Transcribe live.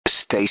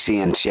Stacey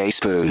and Jay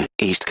Spoo,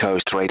 East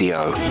Coast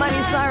Radio.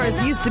 Miley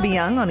Cyrus used to be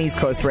young on East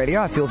Coast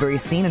Radio. I feel very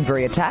seen and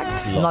very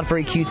attacked. Not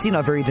very cutesy,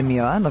 not very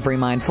demure, not very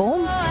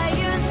mindful.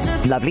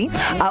 Lovely.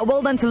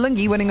 Well done to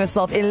Lungi, winning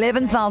herself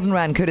 11,000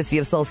 Rand courtesy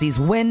of Celsi's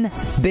Win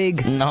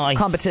Big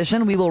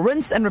competition. We will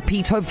rinse and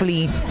repeat,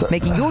 hopefully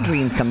making your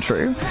dreams come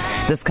true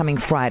this coming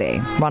Friday,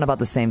 around about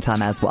the same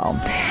time as well.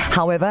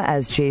 However,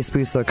 as Jay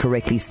Spoo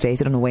correctly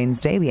stated, on a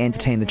Wednesday, we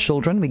entertain the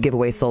children, we give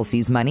away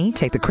Celsi's money,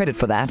 take the credit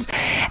for that,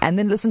 and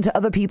then listen to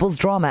other people's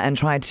drama and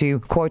try to,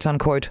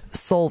 quote-unquote,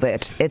 solve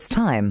it. It's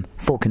time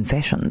for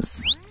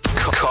Confessions.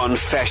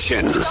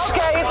 Confessions.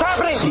 Okay, it's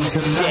happening.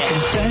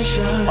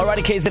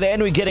 Alrighty,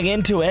 KZN, we're getting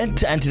into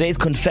it, and today's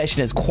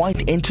confession is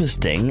quite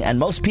interesting, and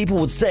most people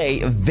would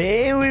say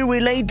very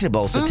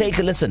relatable. So take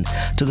a listen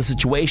to the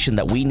situation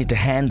that we need to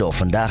handle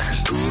vandag.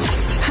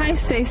 Hi,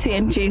 Stacey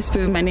and Jay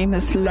Spoo. My name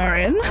is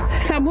Lauren.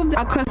 So I moved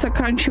across the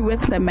country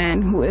with the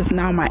man who is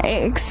now my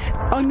ex,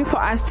 only for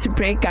us to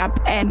break up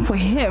and for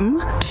him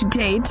to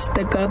date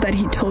the girl that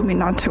he told me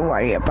not to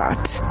worry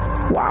about.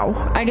 Wow.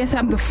 I guess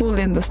I'm the fool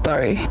in the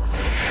story.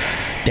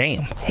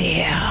 Damn.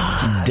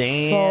 Yeah.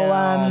 Damn. So,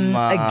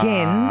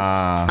 again,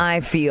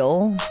 I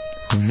feel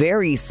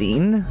very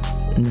seen,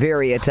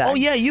 very attacked. Oh,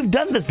 yeah, you've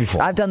done this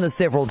before. I've done this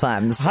several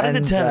times. How did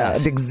it turn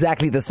out?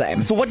 Exactly the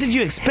same. So what did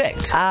you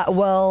expect?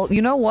 Well,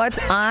 you know what?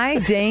 I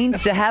deigned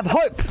to have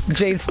hope,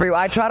 Jay Spree.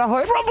 I try to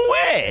hope. From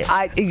where?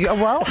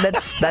 Well,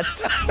 that's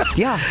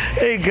yeah.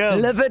 There you go.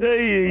 Live it,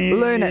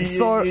 learn it.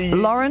 So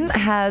Lauren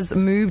has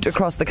moved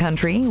across the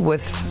country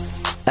with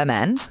a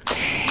man.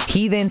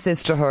 He then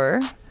says to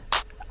her,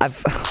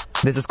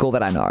 there's a school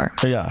that I know.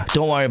 Yeah,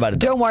 don't worry about it.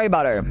 Don't worry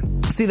about her.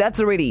 See, that's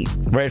already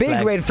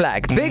big red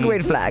flag. Big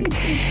red flag.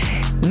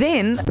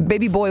 Then,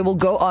 baby boy will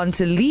go on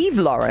to leave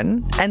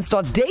Lauren and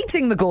start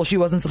dating the girl she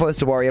wasn't supposed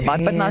to worry about.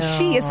 Damn. But now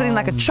she is sitting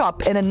like a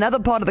chop in another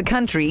part of the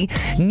country,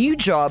 new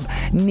job,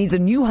 needs a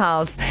new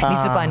house,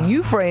 needs to find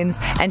new friends,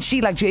 and she,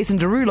 like Jason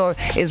Derulo,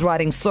 is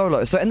riding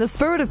solo. So in the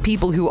spirit of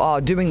people who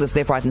are doing this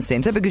left, right, and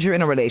center, because you're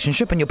in a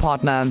relationship and your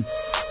partner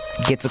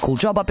gets a cool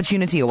job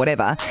opportunity or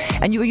whatever,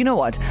 and you go, you know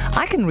what,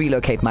 I can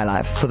relocate my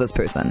life for this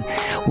person.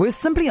 We're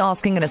simply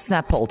asking in a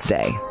snap poll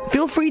today.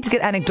 Feel free to get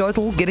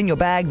anecdotal, get in your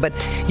bag, but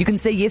you can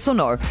say yes or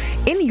no.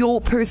 In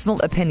your personal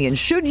opinion,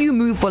 should you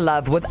move for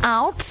love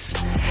without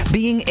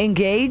being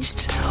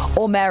engaged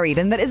or married?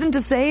 And that isn't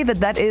to say that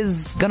that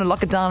is going to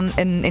lock it down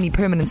in any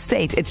permanent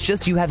state. It's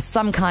just you have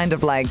some kind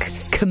of like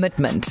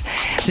commitment.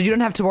 So you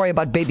don't have to worry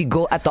about baby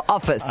girl at the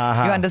office.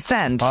 You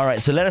understand? All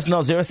right, so let us know.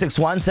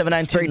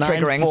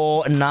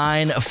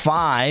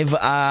 061-792-9495.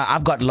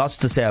 I've got lots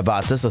to say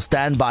about this, so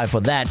stand by for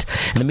that.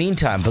 In the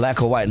meantime,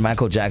 Black or White,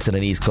 Michael Jackson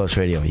and East Coast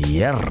Radio.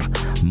 Yeah,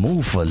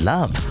 move for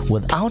love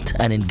without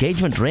an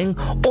engagement ring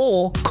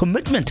or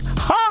commitment.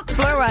 Huh?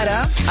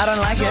 Florida. I don't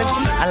like it.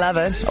 I love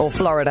it. Or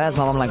Florida, as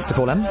my mom likes to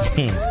call him.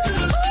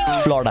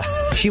 Florida.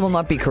 She will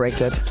not be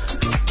corrected.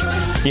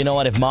 You know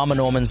what? If Mama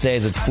Norman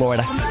says it's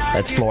Florida,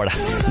 that's Florida.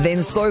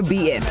 Then so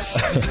be it.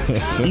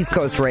 East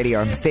Coast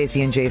Radio,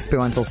 Stacey and Jay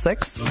Spoo until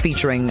 6,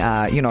 featuring,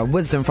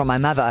 wisdom from my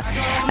mother.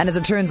 And as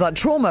it turns out,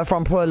 trauma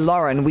from poor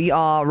Lauren. We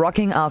are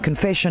rocking our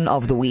confession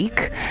of the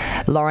week.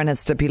 Lauren has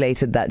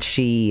stipulated that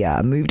she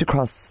moved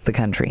across the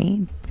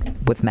country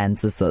with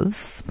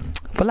Mzansi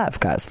for love,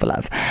 guys, for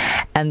love.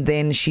 And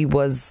then she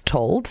was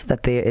told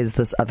that there is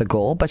this other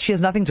girl, but she has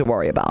nothing to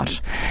worry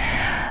about.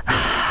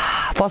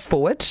 Fast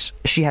forward,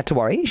 she had to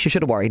worry. She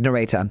should have worried.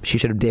 Narrator, she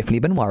should have definitely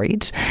been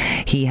worried.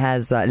 He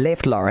has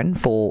left Lauren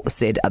for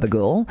said other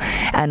girl,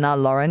 and now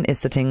Lauren is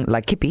sitting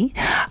like Kippy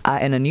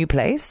in a new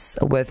place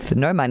with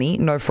no money,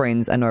 no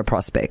friends, and no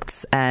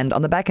prospects. And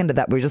on the back end of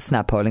that, we're just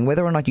snap polling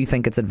whether or not you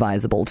think it's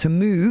advisable to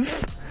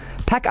move,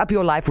 pack up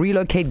your life,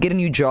 relocate, get a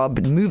new job,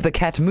 move the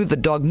cat, move the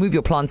dog, move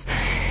your plants,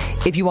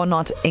 if you are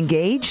not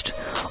engaged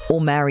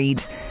or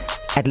married.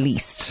 At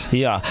least.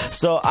 Yeah.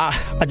 So I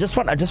just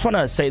want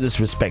to say this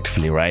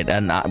respectfully, right?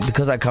 And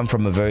because I come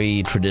from a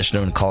very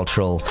traditional and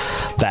cultural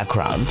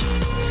background,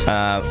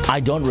 I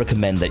don't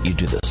recommend that you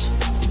do this.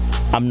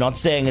 I'm not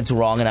saying it's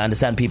wrong, and I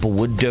understand people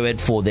would do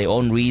it for their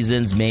own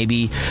reasons.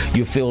 Maybe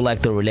you feel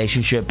like the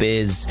relationship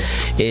is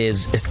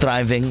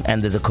thriving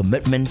and there's a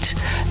commitment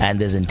and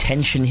there's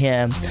intention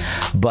here.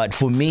 But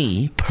for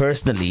me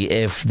personally,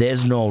 if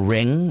there's no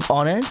ring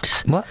on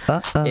it,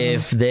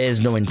 if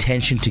there's no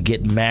intention to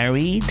get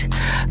married,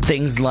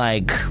 things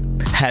like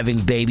having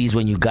babies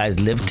when you guys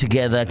live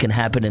together can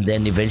happen, and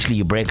then eventually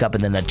you break up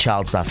and then that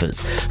child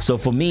suffers. So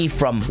for me,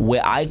 from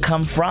where I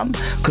come from,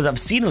 because I've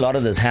seen a lot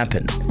of this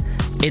happen,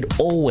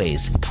 it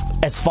always,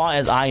 as far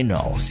as I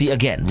know, see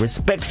again,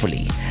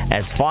 respectfully,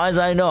 as far as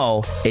I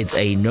know, it's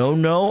a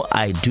no-no.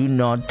 I do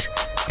not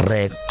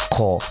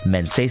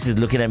recommend. Stacey's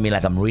looking at me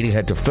like I'm reading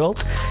her to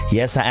filth.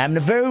 Yes, I am, in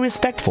a very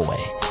respectful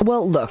way.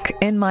 Well, look,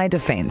 in my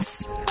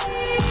defense,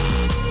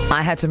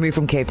 I had to move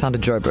from Cape Town to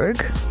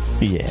Joburg.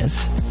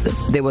 Yes.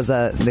 There was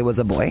a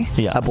boy,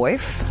 a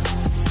boyf.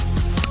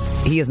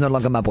 He is no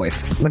longer my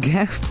boyf,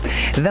 okay?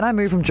 Then I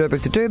moved from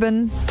Joburg to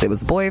Durban. There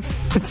was a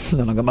boyf. It's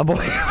no longer my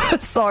boy.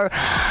 So,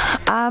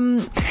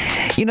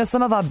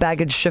 some of our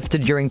baggage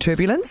shifted during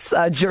turbulence,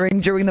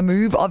 during the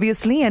move,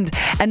 obviously, and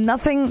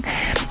nothing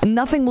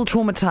will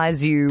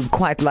traumatize you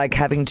quite like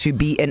having to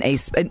be in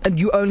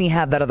you only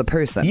have that other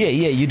person. Yeah,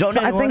 you don't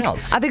know anyone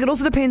else. I think it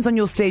also depends on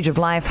your stage of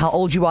life, how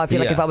old you are. I feel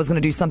like if I was going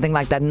to do something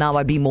like that now,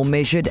 I'd be more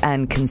measured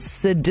and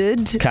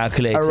considered,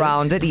 calculated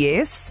around it.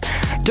 Yes,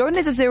 don't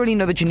necessarily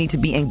know that you need to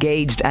be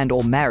engaged and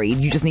or married.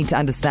 You just need to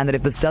understand that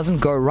if this doesn't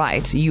go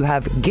right, you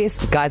have guess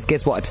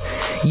what?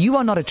 You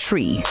are not a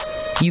tree.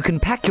 You can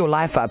pack your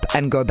life up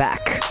and go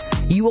back.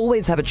 You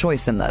always have a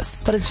choice in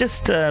this. But it's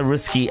just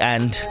risky,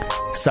 and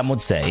some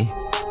would say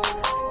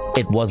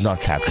it was not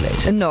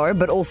calculated. No,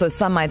 but also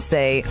some might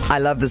say, I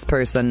love this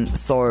person,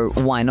 so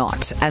why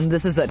not? And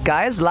this is it,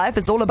 guys. Life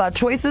is all about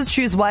choices.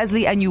 Choose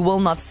wisely and you will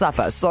not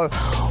suffer. So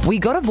we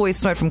got a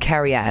voice note from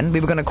Carrie Ann. We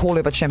were going to call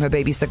her, but her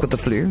baby's sick with the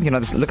flu.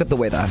 Look at the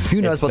weather. Who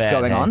knows what's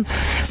going on?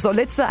 So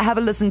let's have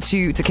a listen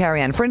to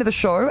Carrie Ann, friend of the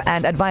show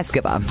and advice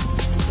giver.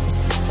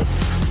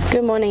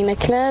 Good morning,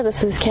 Nicola.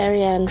 This is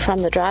Carrie Ann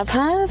from the Drive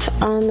Hive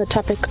on the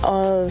topic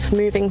of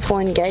moving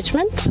for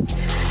engagement.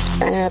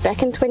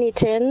 Back in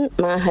 2010,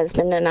 my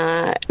husband and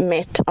I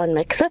met on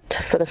Mixit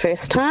for the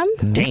first time.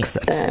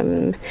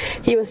 Mixit.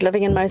 He was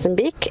living in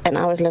Mozambique and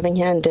I was living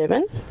here in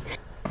Durban.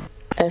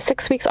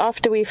 6 weeks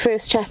after we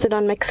first chatted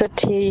on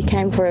Mixit, he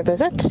came for a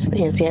visit.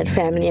 He had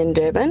family in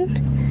Durban.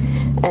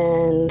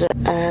 And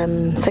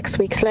 6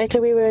 weeks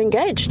later, we were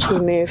engaged. He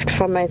moved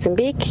from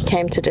Mozambique,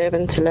 came to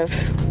Durban to live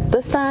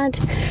this side.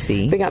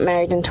 We got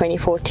married in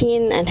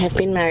 2014 and have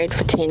been married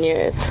for 10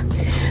 years.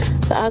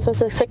 So ours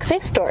was a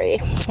success story.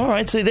 All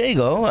right, so there you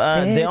go.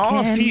 There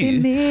are a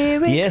few.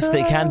 Yes,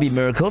 there can be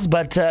miracles,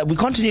 but we're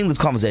continuing this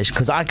conversation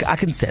because I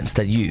can sense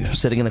that you,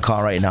 sitting in the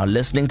car right now,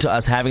 listening to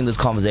us having this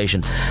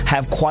conversation,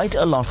 have quite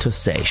a lot to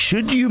say.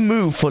 Should you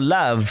move for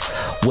love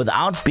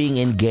without being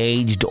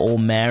engaged or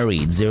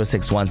married?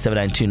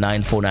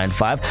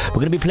 061-792-9495. We're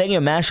going to be playing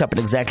your mashup in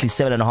exactly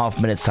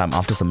 7.5 minutes time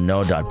after some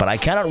No Doubt, but I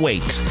cannot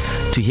wait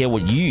to hear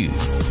what you,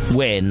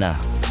 when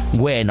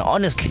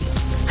honestly,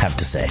 have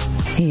to say.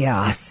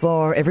 Yeah,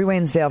 so every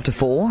Wednesday after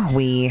 4,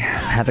 we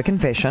have a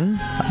confession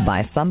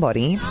by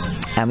somebody,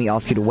 and we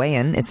ask you to weigh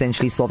in,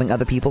 essentially solving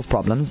other people's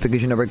problems,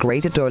 because we're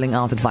great at doling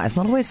out advice,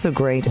 not always so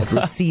great at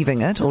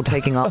receiving it or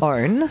taking our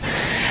own,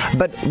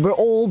 but we're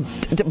all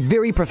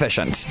very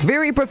proficient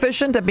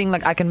at being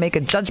like, I can make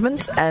a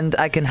judgment and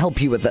I can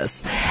help you with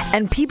this.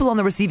 And people on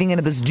the receiving end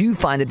of this do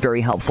find it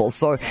very helpful.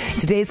 So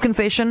today's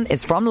confession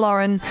is from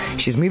Lauren.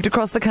 She's moved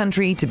across the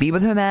country to be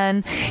with her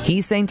man.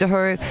 He's saying to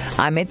her,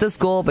 I met this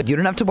girl, but you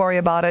don't have to worry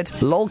about it.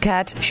 Lol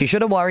cat, she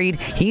should have worried.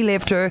 He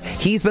left her.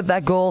 He's with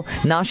that girl.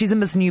 Now she's in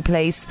this new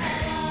place.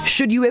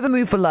 Should you ever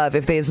move for love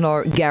if there's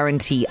no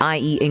guarantee,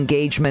 i.e.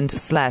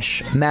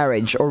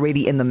 engagement/marriage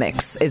already in the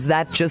mix? Is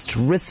that just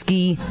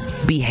risky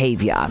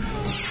behavior?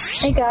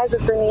 Hey guys,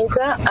 it's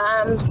Anita.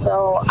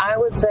 So I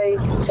would say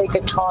take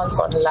a chance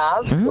on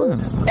love,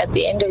 because at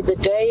the end of the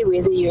day,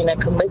 whether you're in a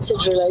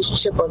committed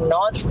relationship or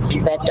not,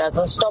 that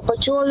doesn't stop a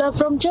chola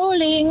from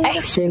choling.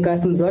 Hey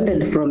guys, I'm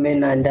Mzansi from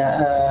Men, and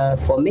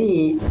for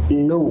me,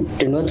 no,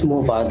 do not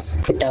move out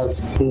without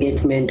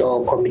engagement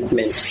or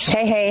commitment.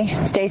 Hey,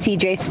 Stacey,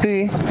 J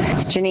Spoo,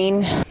 it's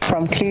Janine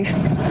from Kloof.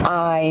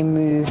 I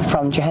moved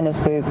from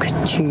Johannesburg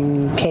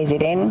to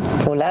KZN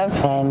for love,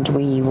 and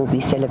we will be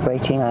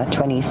celebrating our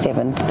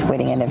 27th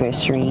wedding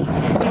anniversary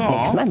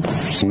next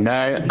month.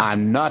 No,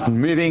 I'm not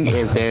moving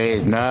if there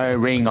is no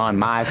ring on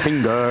my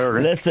finger.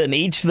 Listen,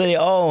 each their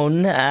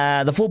own.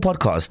 The full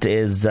podcast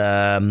is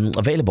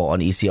available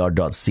on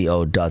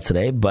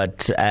ecr.co.za.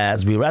 But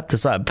as we wrap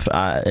this up,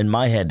 in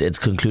my head, it's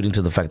concluding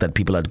to the fact that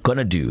people are going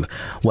to do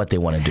what they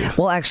want to do.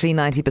 Well, actually,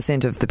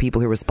 90% of the people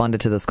who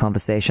responded to this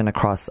conversation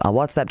across our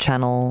WhatsApp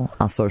channel,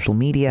 our social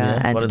media,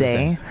 and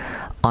today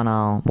on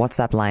our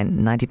WhatsApp line,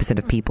 90%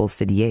 of people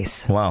said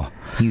yes. Wow.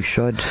 You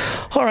should.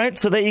 All right,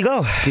 so there you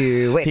go.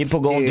 Do it. People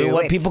going to do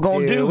what people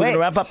going to do. We're going to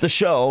wrap up the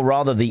show,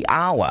 rather the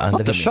hour.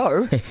 Not the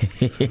show.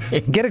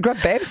 Get a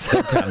grip, babes.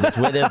 Bedtime. That's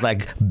where there's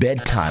like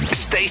bedtime.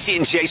 Stacey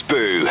and Jace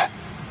Boo.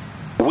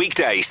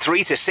 Weekdays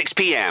 3 to 6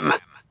 p.m.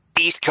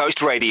 East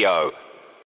Coast Radio.